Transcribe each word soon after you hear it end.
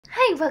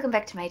Hi, welcome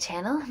back to my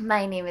channel.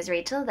 My name is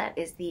Rachel, that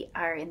is the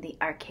R in the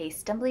RK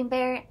Stumbling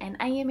Bear, and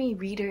I am a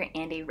reader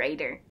and a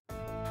writer.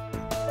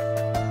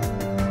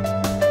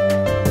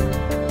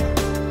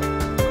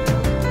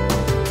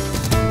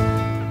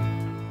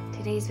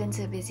 Today's been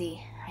so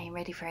busy, I am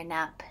ready for a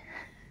nap.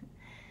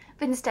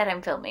 But instead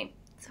I'm filming,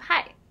 so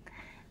hi.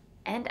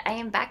 And I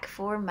am back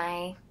for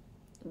my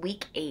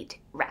week 8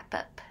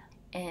 wrap-up.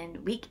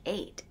 And week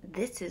 8,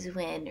 this is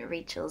when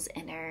Rachel's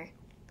inner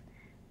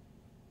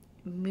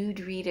mood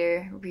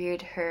reader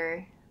reared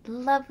her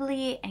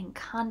lovely and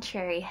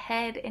contrary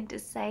head and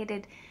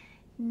decided,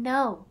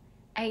 no,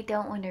 I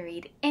don't want to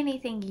read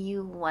anything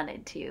you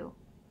wanted to.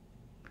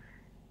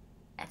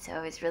 And so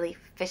I was really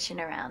fishing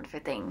around for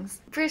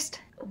things. First,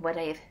 what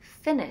I have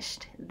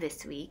finished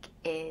this week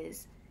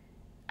is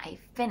I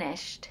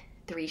finished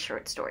 3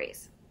 short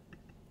stories.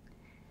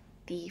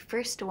 The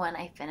first one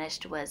I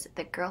finished was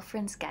The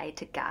Girlfriend's Guide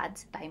to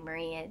Gods by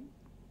Maria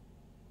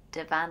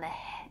Devana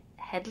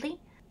Headley.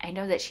 I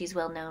know that she's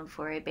well known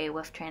for a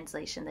Beowulf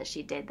translation that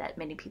she did that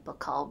many people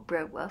call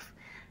Beowulf.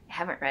 I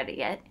haven't read it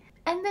yet.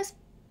 And this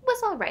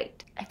was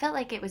alright. I felt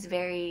like it was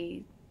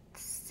very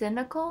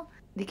cynical.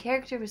 The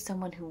character was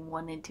someone who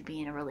wanted to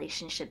be in a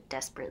relationship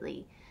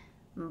desperately,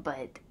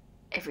 but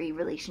every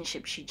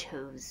relationship she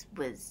chose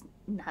was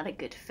not a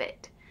good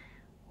fit,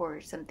 or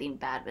something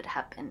bad would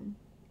happen.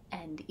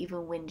 And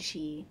even when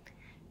she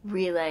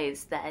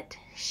realized that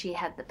she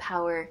had the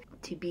power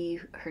to be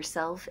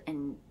herself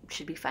and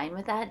should be fine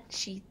with that,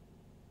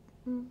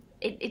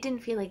 it didn't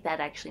feel like that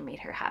actually made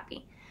her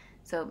happy.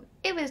 So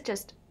it was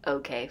just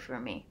okay for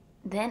me.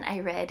 Then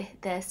I read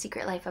The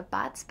Secret Life of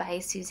Bots by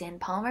Suzanne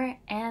Palmer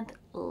and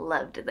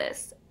loved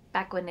this.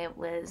 Back when it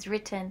was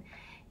written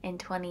in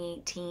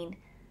 2018,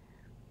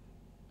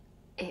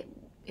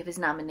 it was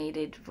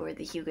nominated for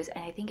the Hugos,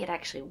 and I think it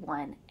actually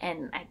won.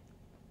 And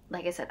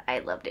like I said, I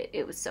loved it.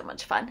 It was so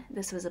much fun.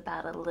 This was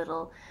about a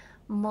little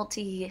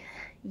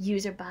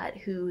multi-user bot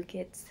who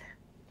gets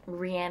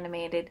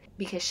reanimated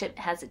because ship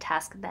has a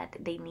task that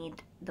they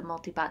need the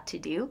multi-bot to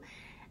do,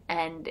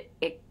 and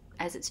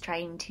as it's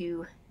trying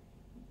to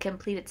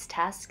complete its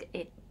task,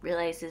 it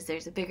realizes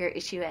there's a bigger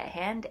issue at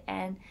hand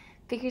and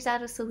figures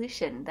out a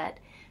solution that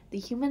the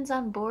humans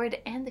on board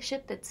and the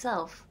ship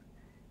itself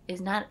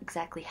is not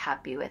exactly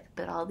happy with,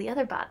 but all the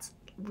other bots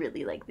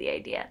really like the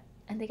idea,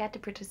 and they got to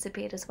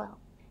participate as well.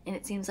 And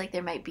it seems like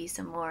there might be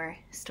some more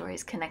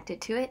stories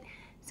connected to it,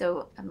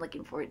 so I'm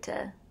looking forward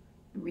to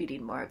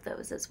reading more of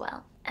those as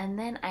well. And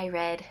then I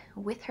read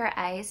With Her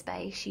Eyes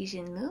by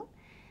Xijin Liu,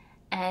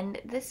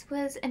 and this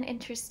was an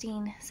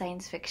interesting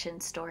science fiction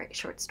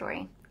short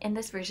story. In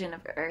this version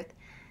of Earth,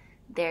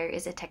 there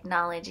is a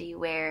technology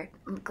where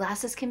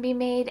glasses can be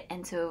made,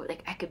 and so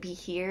like I could be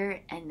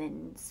here and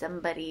then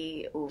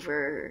somebody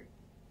over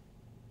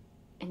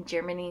in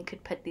Germany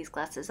could put these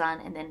glasses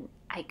on and then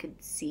I could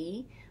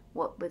see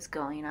what was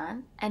going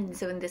on. And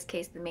so in this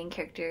case, the main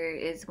character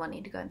is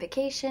wanting to go on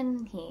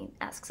vacation. He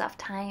asks off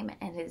time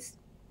and his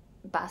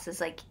boss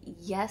is like,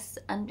 yes,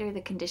 under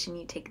the condition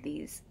you take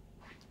these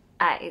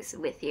eyes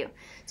with you.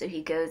 So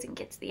he goes and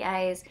gets the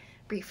eyes,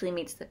 briefly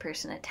meets the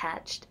person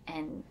attached,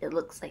 and it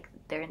looks like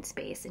they're in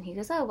space. And he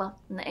goes, oh, well,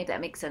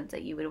 that makes sense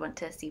that you would want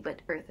to see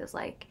what Earth is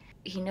like.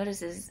 He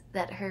notices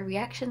that her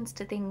reactions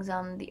to things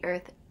on the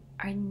Earth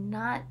are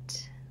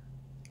not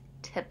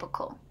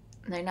typical.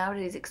 They're not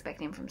what he's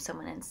expecting from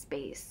someone in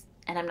space.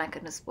 And I'm not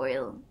going to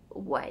spoil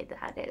why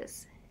that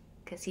is,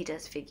 because he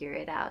does figure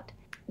it out.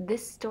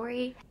 This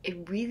story,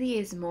 it really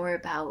is more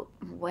about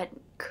what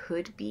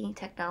could be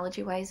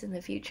technology-wise in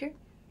the future,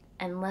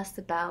 and less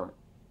about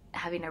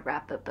having a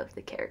wrap-up of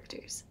the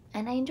characters.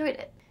 And I enjoyed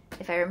it.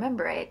 If I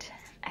remember right,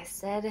 I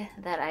said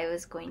that I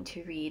was going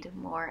to read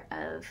more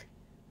of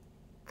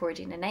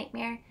Forging a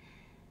Nightmare,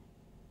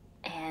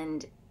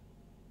 and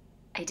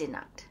I did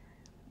not.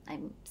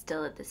 I'm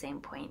still at the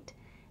same point.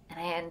 And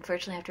I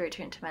unfortunately have to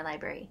return to my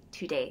library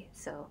today,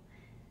 so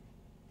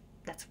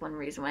that's one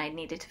reason why I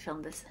needed to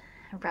film this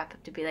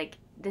wrap-up, to be like,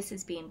 this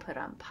is being put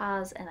on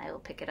pause and I will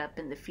pick it up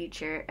in the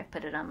future. I've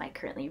put it on my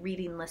currently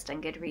reading list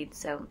on Goodreads,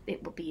 so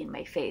it will be in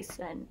my face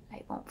and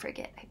I won't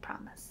forget, I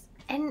promise.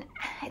 And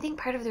I think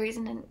part of the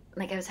reason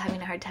I was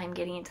having a hard time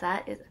getting into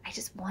that is I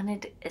just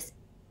wanted a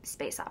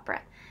space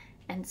opera.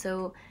 And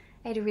so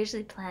I had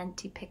originally planned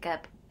to pick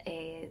up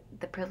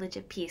The Privilege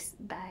of Peace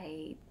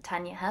by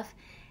Tanya Huff,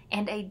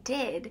 and I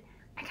did.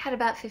 I got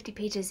about 50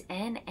 pages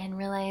in and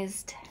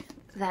realized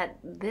that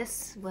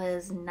this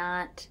was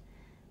not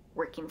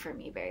working for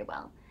me very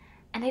well.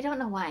 And I don't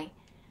know why,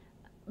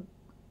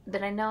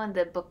 but I know in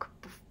the book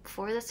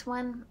before this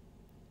one,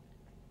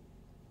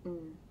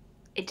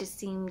 it just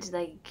seemed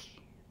like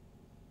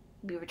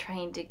we were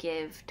trying to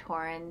give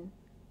Torin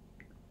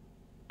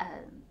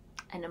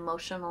an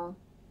emotional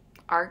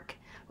arc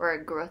or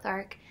a growth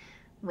arc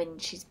when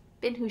she's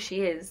been who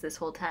she is this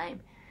whole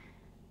time.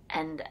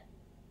 And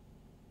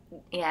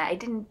yeah, I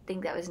didn't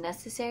think that was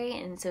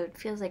necessary, and so it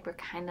feels like we're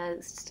kind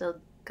of still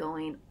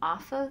going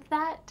off of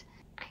that.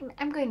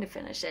 I'm going to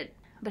finish it,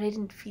 but I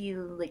didn't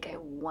feel like I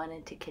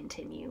wanted to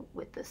continue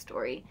with the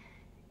story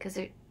because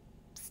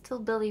still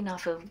building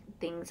off of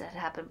things that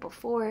happened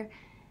before,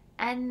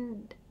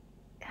 and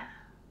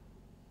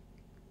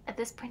at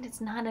this point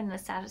it's not in a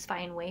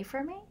satisfying way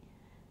for me,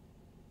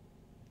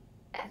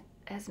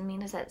 as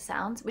mean as that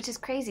sounds, which is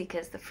crazy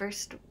because the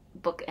first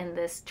book in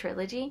this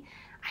trilogy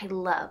I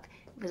love.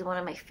 It was one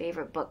of my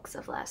favorite books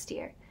of last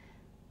year,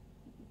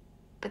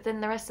 but then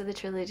the rest of the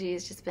trilogy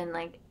has just been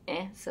like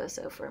so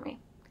for me.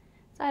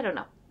 So I don't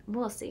know,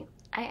 we'll see.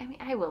 I mean,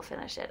 I will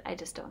finish it, I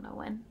just don't know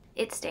when.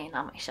 It's staying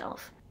on my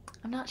shelf.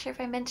 I'm not sure if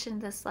I mentioned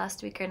this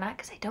last week or not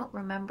because I don't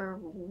remember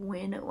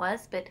when it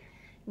was, but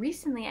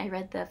recently I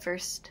read the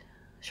first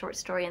short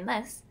story in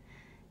this,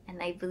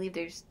 and I believe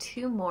there's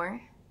 2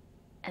 more,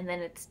 and then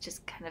it's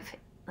just kind of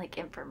like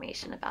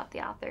information about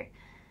the author.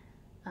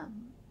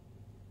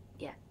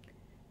 Yeah,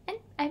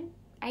 and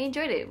I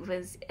enjoyed it. It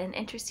was an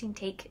interesting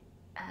take.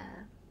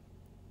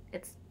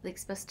 It's like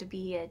supposed to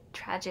be a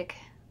tragic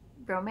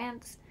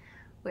romance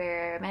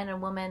where a man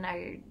and woman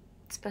are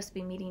supposed to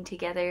be meeting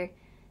together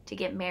to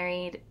get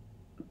married,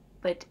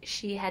 but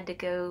she had to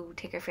go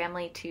take her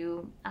family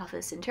to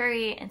Alpha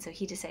Centauri, and so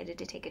he decided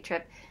to take a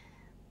trip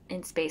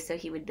in space so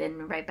he would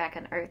then right back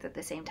on Earth at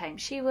the same time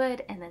she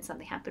would, and then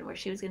something happened where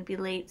she was going to be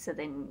late, so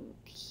then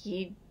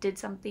he did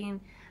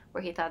something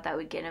where he thought that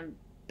would get him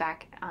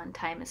back on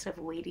time instead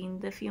of waiting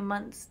the few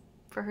months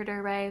for her to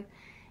arrive,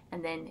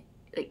 and then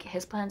like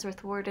his plans were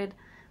thwarted,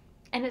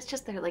 and it's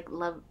just their like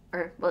love,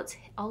 or well, it's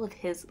all of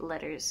his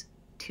letters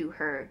to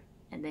her,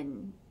 and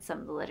then some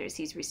of the letters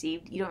he's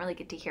received. You don't really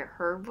get to hear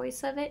her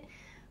voice of it,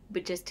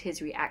 but just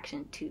his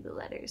reaction to the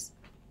letters.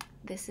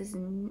 This is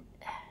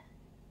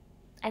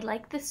I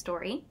like the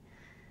story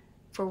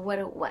for what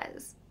it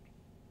was.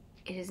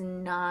 It is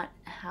not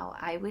how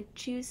I would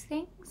choose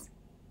things,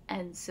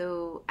 and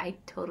so I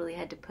totally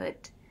had to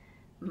put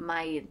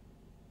my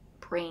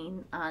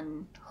brain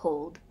on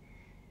hold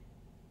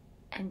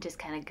and just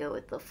kind of go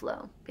with the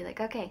flow. Be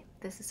like, okay,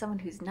 this is someone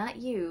who's not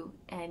you,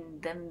 and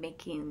them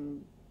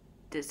making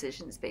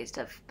decisions based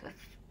off of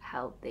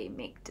how they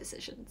make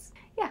decisions.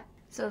 Yeah,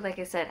 so like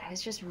I said, I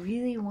was just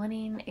really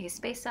wanting a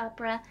space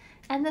opera,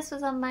 and this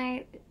was on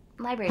my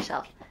library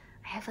shelf.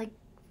 I have like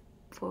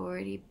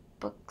 40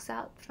 books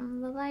out from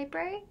the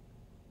library,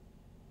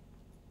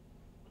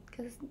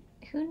 because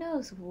who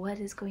knows what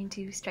is going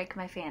to strike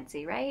my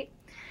fancy, right?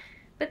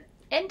 But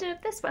ended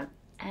up this one,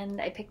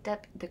 and I picked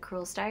up The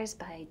Cruel Stars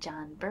by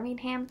John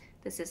Birmingham.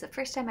 This is the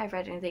first time I've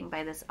read anything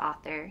by this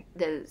author.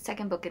 The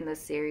second book in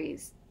this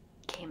series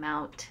came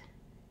out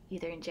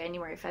either in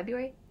January or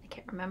February, I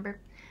can't remember,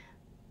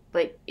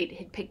 but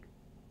it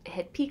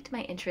had piqued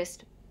my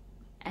interest,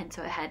 and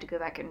so I had to go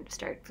back and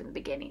start from the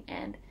beginning,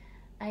 and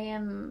I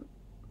am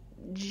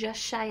just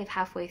shy of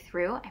halfway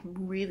through. I'm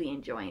really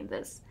enjoying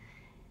this.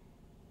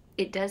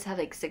 It does have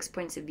like 6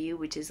 points of view,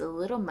 which is a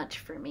little much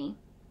for me.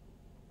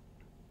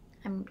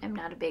 I'm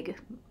not a big...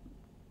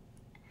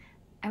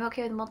 I'm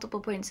okay with multiple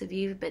points of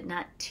view, but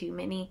not too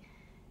many.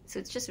 So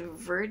it's just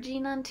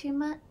verging on too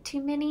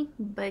many,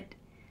 but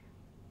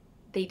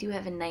they do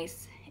have a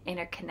nice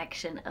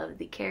interconnection of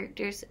the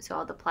characters, so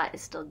all the plot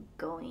is still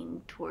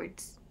going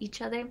towards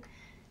each other,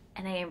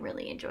 and I am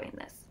really enjoying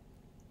this.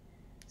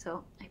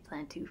 So I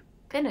plan to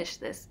finish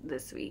this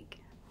week.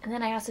 And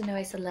then I also know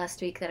I said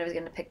last week that I was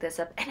going to pick this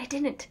up, and I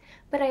didn't,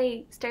 but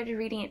I started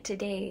reading it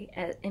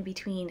today in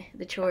between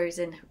the chores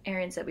and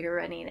errands that we were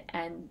running,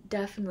 and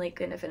definitely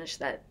going to finish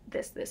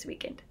this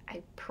weekend.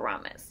 I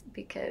promise,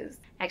 because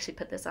I actually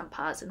put this on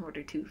pause in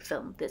order to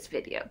film this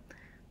video.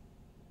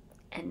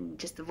 And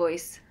just the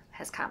voice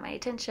has caught my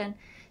attention,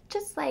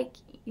 just like,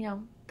 you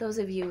know, those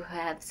of you who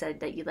have said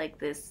that you like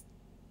this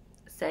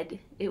said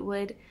it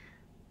would.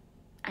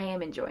 I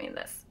am enjoying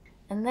this.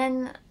 And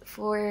then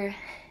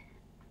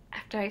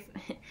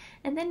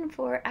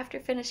after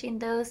finishing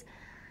those,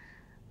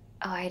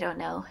 oh, I don't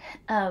know.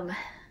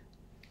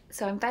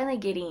 So I'm finally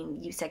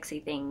getting You Sexy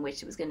Thing,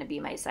 which was going to be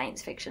my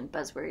science fiction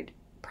buzzword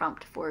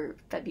prompt for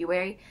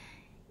February.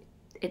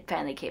 It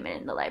finally came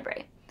in the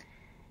library.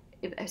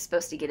 I was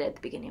supposed to get it at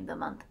the beginning of the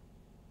month.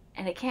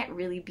 And I can't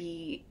really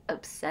be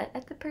upset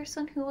at the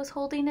person who was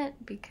holding it,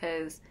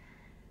 because,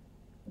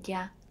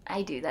 yeah,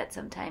 I do that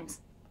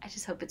sometimes. I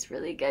just hope it's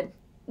really good.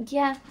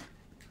 Yeah,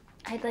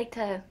 I'd like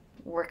to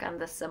work on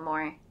this some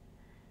more,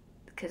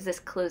 because this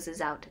closes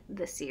out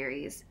the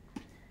series.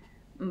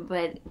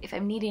 But if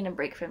I'm needing a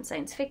break from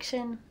science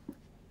fiction,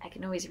 I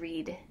can always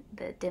read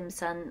The Dim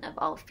Sun of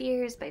All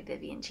Fears by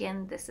Vivian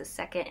Chien. This is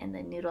second in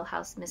the Noodle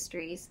House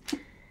Mysteries.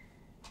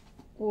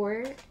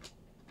 Or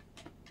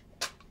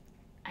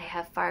I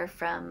have Far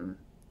From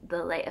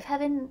the Light of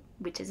Heaven,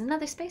 which is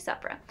another space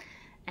opera.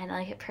 And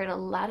I have heard a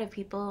lot of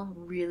people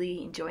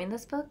really enjoying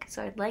this book,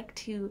 so I'd like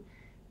to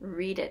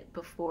read it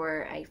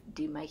before I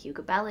do my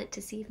Hugo ballot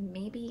to see if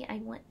maybe I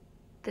want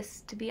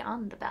this to be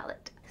on the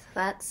ballot. So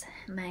that's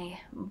my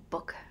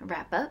book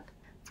wrap-up.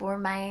 For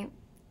my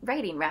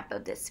writing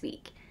wrap-up this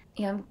week,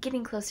 you know, I'm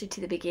getting closer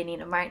to the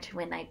beginning of March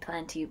when I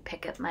plan to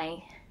pick up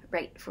my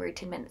Write for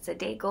 10 Minutes a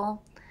Day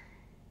goal.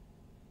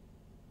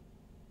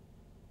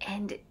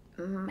 And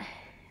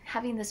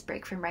having this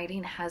break from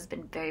writing has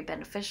been very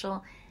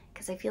beneficial.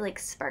 because I feel like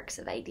sparks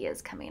of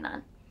ideas coming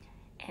on.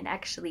 And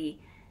actually,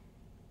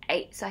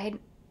 I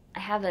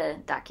have a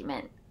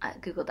document, a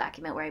Google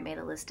document, where I made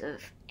a list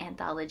of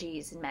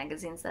anthologies and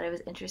magazines that I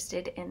was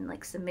interested in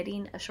like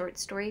submitting a short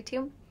story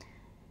to,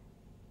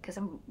 because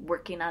I'm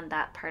working on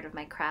that part of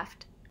my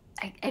craft.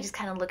 I just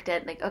kind of looked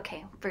at like,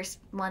 okay, first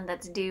one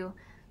that's due,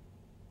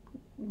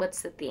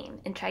 what's the theme,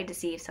 and tried to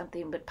see if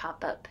something would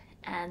pop up.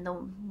 And the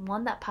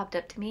one that popped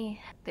up to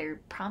me,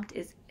 their prompt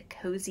is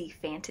cozy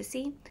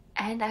fantasy.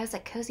 And I was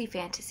like, cozy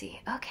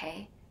fantasy,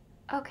 okay,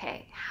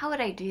 how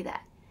would I do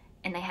that?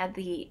 And I had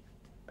the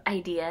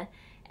idea,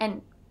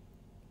 and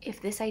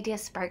if this idea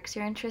sparks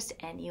your interest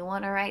and you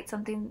want to write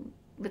something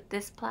with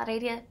this plot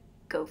idea,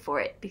 go for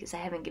it, because I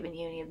haven't given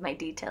you any of my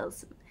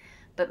details.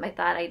 But my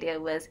thought idea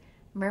was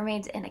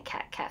mermaids in a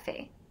cat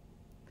cafe.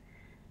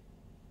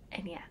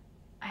 And yeah,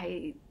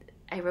 I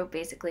wrote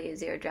basically a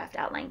zero draft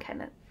outline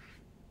kind of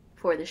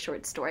for the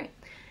short story.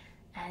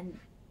 And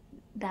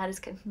that is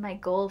my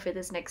goal for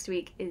this next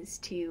week, is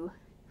to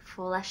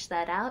flesh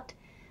that out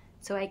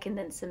so I can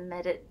then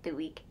submit it the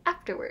week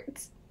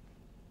afterwards.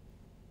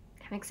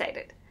 I'm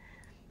excited.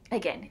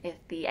 Again, if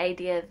the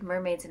idea of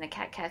mermaids in a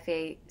cat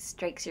cafe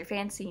strikes your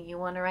fancy and you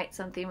want to write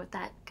something with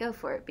that, go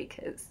for it,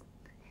 because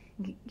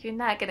you're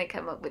not going to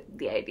come up with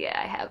the idea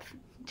I have.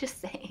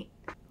 Just saying.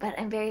 But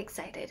I'm very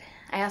excited.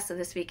 I also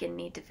this weekend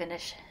need to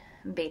finish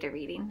beta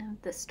reading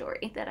the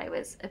story that I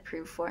was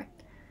approved for.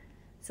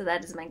 So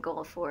that is my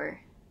goal for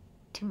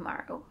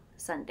tomorrow,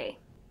 Sunday,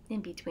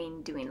 in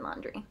between doing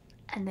laundry.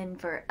 And then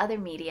for other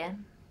media,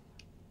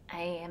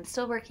 I am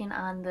still working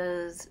on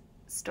those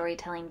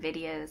storytelling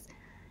videos.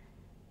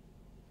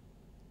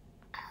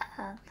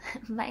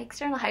 My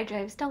external hard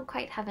drives don't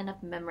quite have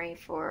enough memory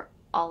for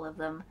all of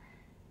them.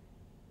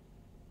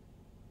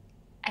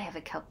 I have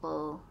a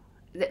couple,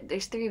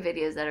 there's 3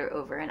 videos that are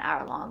over an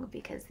hour long,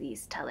 because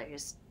these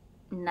tellers,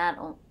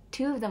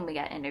 two of them we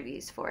got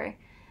interviews for,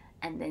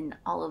 and then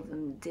all of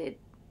them did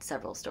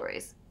several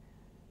stories.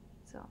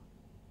 So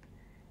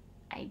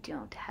I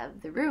don't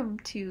have the room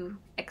to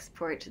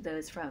export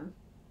those from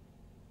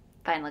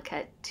Final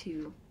Cut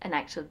to an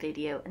actual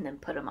video and then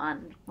put them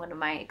on one of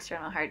my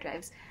external hard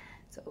drives.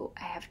 So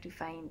I have to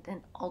find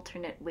an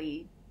alternate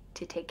way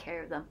to take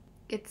care of them.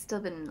 It's still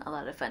been a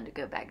lot of fun to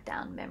go back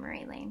down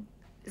memory lane.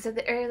 So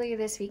earlier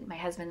this week, my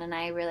husband and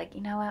I were like,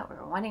 you know what,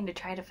 we're wanting to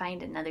try to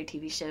find another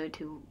TV show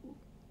to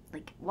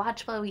like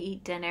watch while we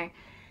eat dinner.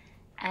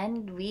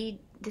 And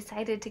we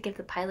decided to give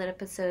the pilot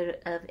episode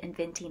of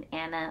Inventing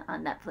Anna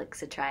on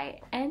Netflix a try.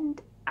 And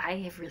I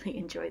have really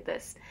enjoyed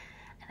this,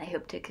 and I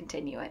hope to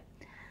continue it.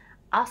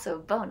 Also,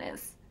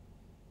 bonus,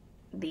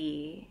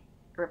 the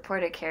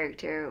reporter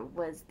character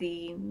was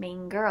the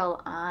main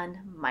girl on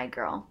My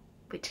Girl,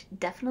 which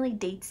definitely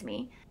dates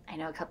me. I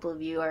know a couple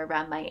of you are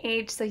around my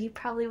age, so you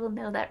probably will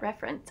know that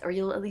reference, or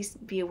you'll at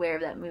least be aware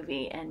of that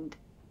movie. And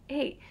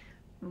hey,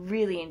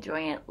 really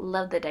enjoying it.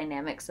 Love the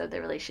dynamics of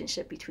the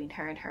relationship between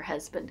her and her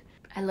husband.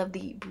 I love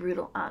the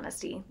brutal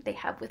honesty they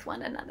have with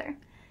one another.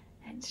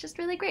 And it's just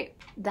really great.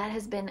 That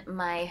has been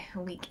my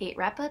week 8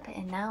 wrap up,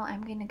 and now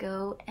I'm going to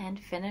go and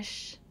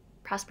finish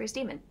Prosperous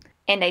Demon.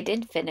 And I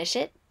did finish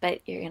it,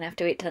 but you're going to have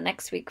to wait till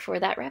next week for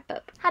that wrap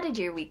up. How did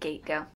your week 8 go?